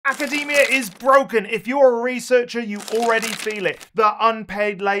Academia is broken. If you're a researcher, you already feel it. The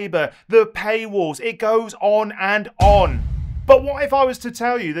unpaid labor, the paywalls, it goes on and on. But what if I was to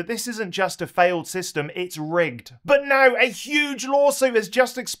tell you that this isn't just a failed system, it's rigged? But no, a huge lawsuit has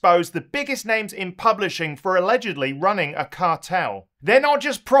just exposed the biggest names in publishing for allegedly running a cartel. They're not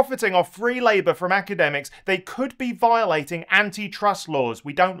just profiting off free labor from academics, they could be violating antitrust laws.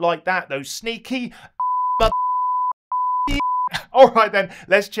 We don't like that, those sneaky Alright then,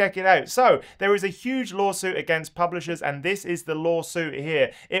 let's check it out. So, there is a huge lawsuit against publishers, and this is the lawsuit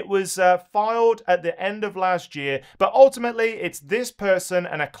here. It was filed at the end of last year, but ultimately it's this person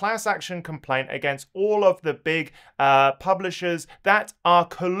and a class action complaint against all of the big publishers that are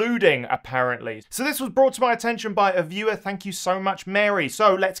colluding, apparently. So this was brought to my attention by a viewer. Thank you so much, Mary.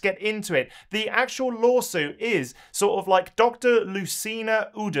 So let's get into it. The actual lawsuit is sort of like Dr. Lucina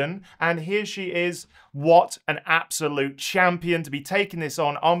Uden, and here she is. What an absolute champion to be taking this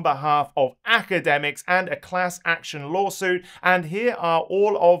on behalf of academics and a class action lawsuit. And here are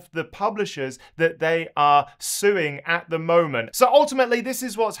all of the publishers that they are suing at the moment. So ultimately, this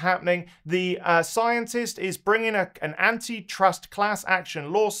is what's happening. The scientist is bringing an antitrust class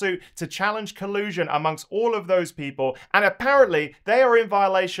action lawsuit to challenge collusion amongst all of those people. And apparently, they are in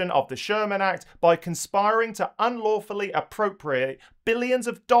violation of the Sherman Act by conspiring to unlawfully appropriate billions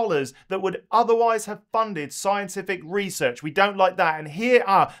of dollars that would otherwise have funded scientific research. We don't like that. And here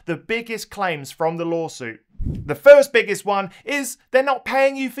are the biggest claims from the lawsuit. The first biggest one is they're not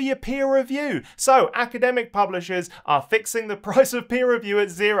paying you for your peer review. So academic publishers are fixing the price of peer review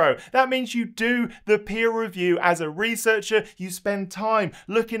at zero. That means you do the peer review as a researcher. You spend time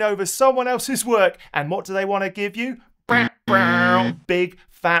looking over someone else's work. And what do they want to give you? Big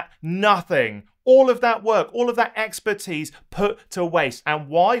fat nothing. All of that work, all of that expertise put to waste. And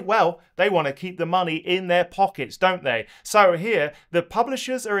why? Well, they want to keep the money in their pockets, don't they? So here, the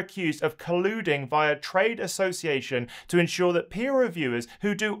publishers are accused of colluding via trade association to ensure that peer reviewers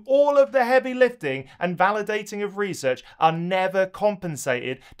who do all of the heavy lifting and validating of research are never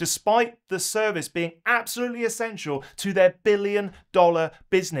compensated, despite the service being absolutely essential to their billion-dollar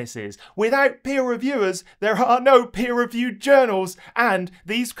businesses. Without peer reviewers, there are no peer-reviewed journals, and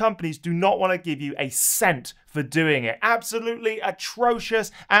these companies do not want to give you a cent for doing it. Absolutely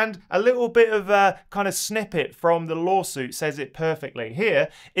atrocious, and a little bit of a kind of snippet from the lawsuit says it perfectly. Here,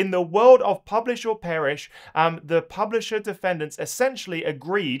 in the world of publish or perish, the publisher defendants essentially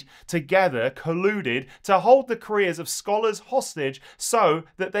agreed together, colluded, to hold the careers of scholars hostage so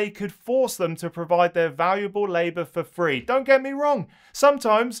that they could force them to provide their valuable labor for free. Don't get me wrong.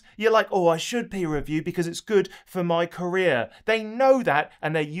 Sometimes you're like, oh, I should peer review because it's good for my career. They know that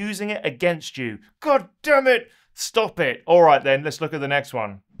and they're using it against you. God damn it. Stop it. All right, then, let's look at the next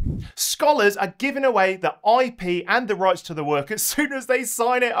one. Scholars are giving away the IP and the rights to the work as soon as they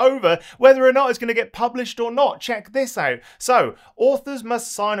sign it over, whether or not it's going to get published or not. Check this out. So, authors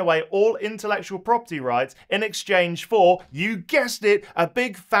must sign away all intellectual property rights in exchange for, you guessed it, a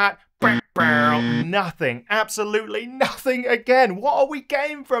big fat nothing. Absolutely nothing again. What are we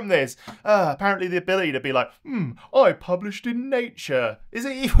getting from this? Apparently the ability to be like, I published in Nature. Is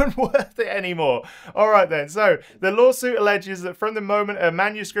it even worth it anymore? Alright then, so the lawsuit alleges that from the moment a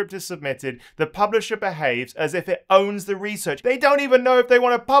manuscript is submitted, the publisher behaves as if it owns the research. They don't even know if they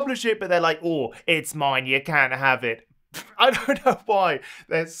want to publish it, but they're like, oh, it's mine, you can't have it. I don't know why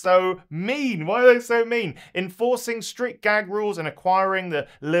they're so mean. Why are they so mean? Enforcing strict gag rules and acquiring the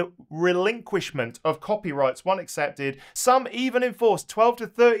relinquishment of copyrights when accepted. Some even enforce 12 to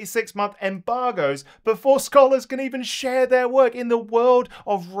 36 month embargoes before scholars can even share their work. In the world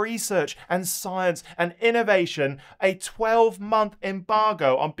of research and science and innovation, a 12-month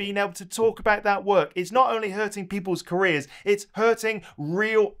embargo on being able to talk about that work is not only hurting people's careers, it's hurting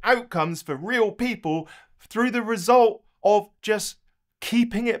real outcomes for real people through the result of just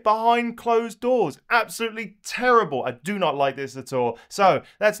keeping it behind closed doors. Absolutely terrible. I do not like this at all. So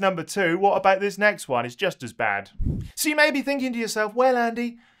that's number 2. What about this next one? It's just as bad. So you may be thinking to yourself, well,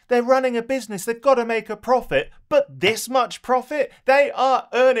 Andy, they're running a business. They've got to make a profit. But this much profit? They are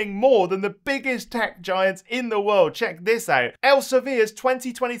earning more than the biggest tech giants in the world. Check this out. Elsevier's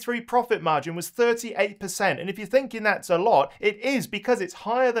 2023 profit margin was 38%. And if you're thinking that's a lot, it is, because it's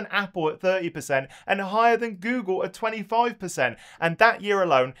higher than Apple at 30% and higher than Google at 25%. And that year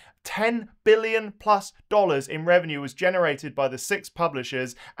alone, $10 billion plus in revenue was generated by the 6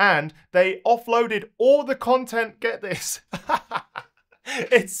 publishers, and they offloaded all the content, get this,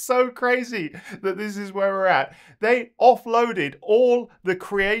 It's so crazy that this is where we're at. They offloaded all the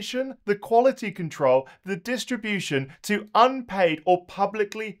creation, the quality control, the distribution to unpaid or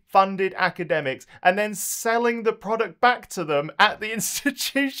publicly funded academics and then selling the product back to them at the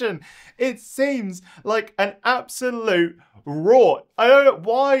institution. It seems like an absolute rort. I don't know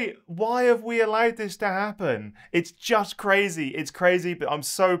why have we allowed this to happen? It's just crazy. It's crazy, but I'm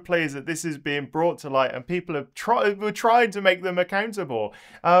so pleased that this is being brought to light and people are trying to make them accountable.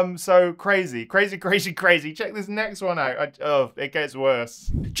 So crazy. Check this next one out. It gets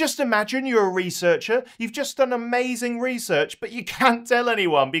worse. Just imagine you're a researcher. You've just done amazing research, but you can't tell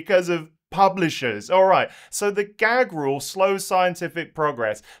anyone because of publishers. All right, so the gag rule slows scientific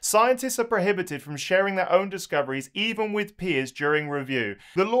progress. Scientists are prohibited from sharing their own discoveries, even with peers, during review.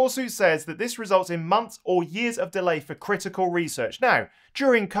 The lawsuit says that this results in months or years of delay for critical research. Now,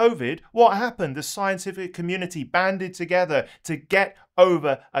 during COVID, what happened? The scientific community banded together to get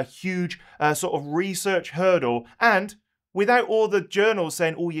over a huge sort of research hurdle, and without all the journals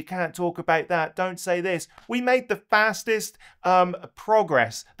saying, oh, you can't talk about that, don't say this, we made the fastest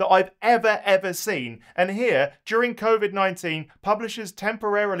progress that I've ever seen. And here, during COVID-19, publishers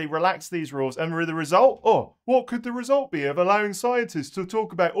temporarily relaxed these rules, and the result? Oh, what could the result be of allowing scientists to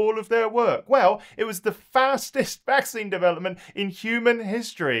talk about all of their work? Well, it was the fastest vaccine development in human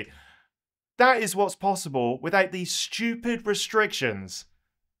history. That is what's possible without these stupid restrictions.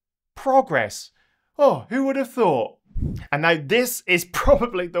 Progress. Oh, who would have thought? And now this is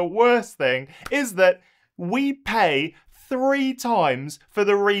probably the worst thing, is that we pay 3 times for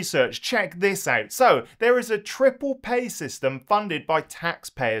the research. Check this out. So there is a triple pay system funded by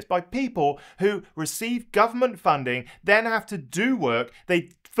taxpayers, by people who receive government funding, then have to do work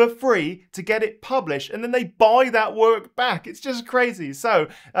for free to get it published, and then they buy that work back. It's just crazy. So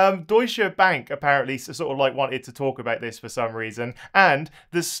Deutsche Bank apparently sort of like wanted to talk about this for some reason, and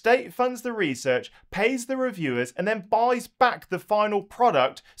the state funds the research, pays the reviewers, and then buys back the final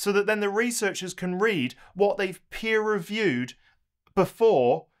product so that then the researchers can read what they've peer reviewed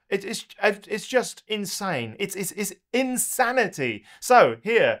before. It's just insane. It's insanity. So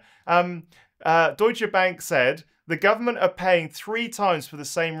here, Deutsche Bank said, the government are paying 3 times for the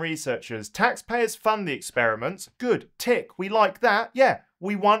same researchers. Taxpayers fund the experiments. Good. Tick. We like that. Yeah.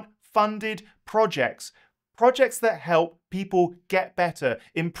 We want funded projects. Projects that help people get better,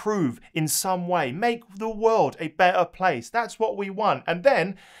 improve in some way, make the world a better place. That's what we want. And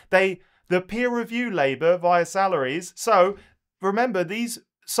then the peer review labor via salaries. So remember, these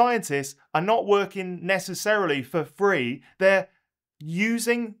scientists are not working necessarily for free. They're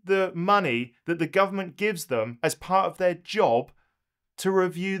using the money that the government gives them as part of their job to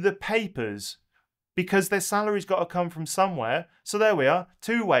review the papers, because their salary's got to come from somewhere. So there we are,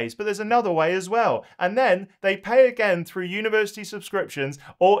 2 ways, but there's another way as well. And then they pay again through university subscriptions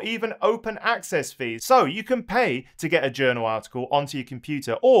or even open access fees. So you can pay to get a journal article onto your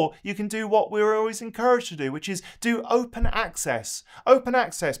computer, or you can do what we're always encouraged to do, which is do open access. Open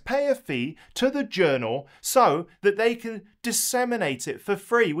access, pay a fee to the journal so that they can disseminate it for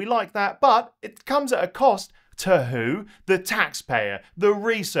free. We like that, but it comes at a cost. To who? The taxpayer, the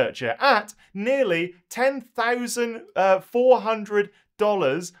researcher, at nearly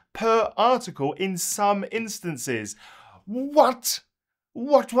 $10,400 per article in some instances. What?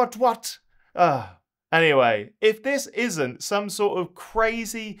 Anyway, if this isn't some sort of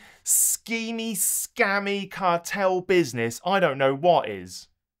crazy, schemy, scammy cartel business, I don't know what is,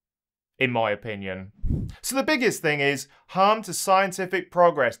 in my opinion. So the biggest thing is harm to scientific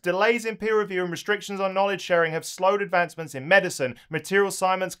progress. Delays in peer review and restrictions on knowledge sharing have slowed advancements in medicine, material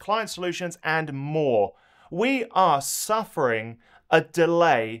science, client solutions, and more. We are suffering a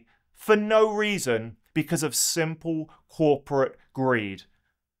delay for no reason because of simple corporate greed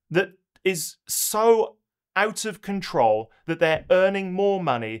that is so out of control that they're earning more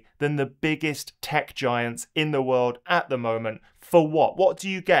money than the biggest tech giants in the world at the moment. For what? What do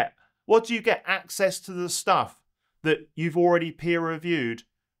you get? What do you get? Access to the stuff that you've already peer reviewed.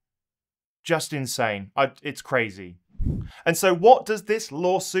 Just insane. It's crazy. And so what does this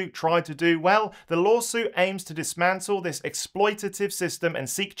lawsuit try to do? Well, the lawsuit aims to dismantle this exploitative system and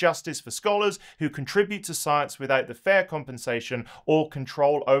seek justice for scholars who contribute to science without the fair compensation or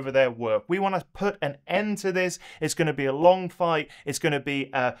control over their work. We want to put an end to this. It's going to be a long fight. It's going to be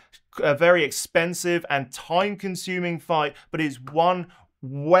a very expensive and time-consuming fight, but it's one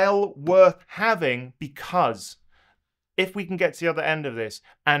well worth having, because if we can get to the other end of this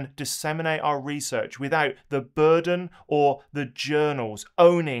and disseminate our research without the burden or the journals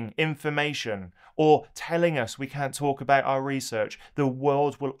owning information or telling us we can't talk about our research. The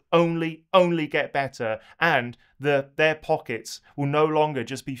world will only get better, and their pockets will no longer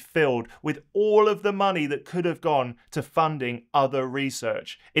just be filled with all of the money that could have gone to funding other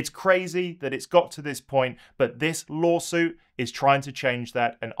research. It's crazy that it's got to this point, but this lawsuit is trying to change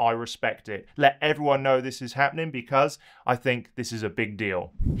that, and I respect it. Let everyone know this is happening because I think this is a big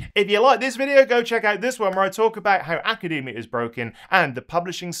deal. If you like this video, go check out this one where I talk about how academia is broken and the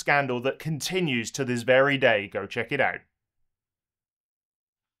publishing scandal that continues to this very day. Go check it out.